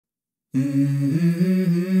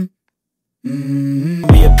Be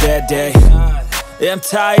a bad day. Yeah, I'm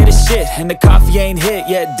tired of shit, and the coffee ain't hit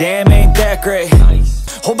yet. Damn, ain't that great.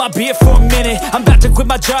 Hold my beer for a minute. I'm about to quit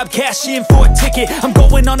my job, cash in for a ticket. I'm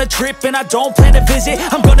going on a trip and I don't plan to visit.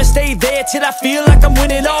 I'm gonna stay there till I feel like I'm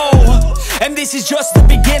winning. Oh, and this is just the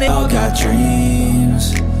beginning. We all got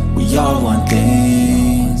dreams, we all want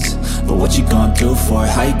things, but what you gonna do for it?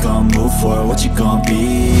 How you gonna move for it? What you gonna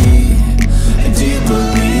be? And do you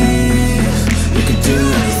believe you can do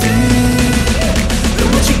anything? But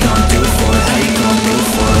what you gonna do for it? How you gonna move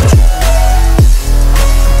for it?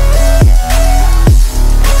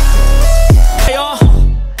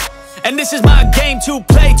 And this is my game to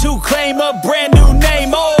play, to claim a brand new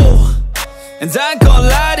name, oh. And I ain't gonna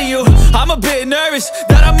lie to you, I'm a bit nervous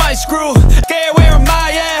that I might screw. Scared, where am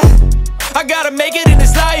I at? I gotta make it in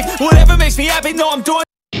this life. Whatever makes me happy, know I'm doing.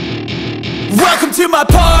 Welcome to my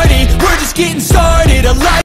party, we're just getting started. A life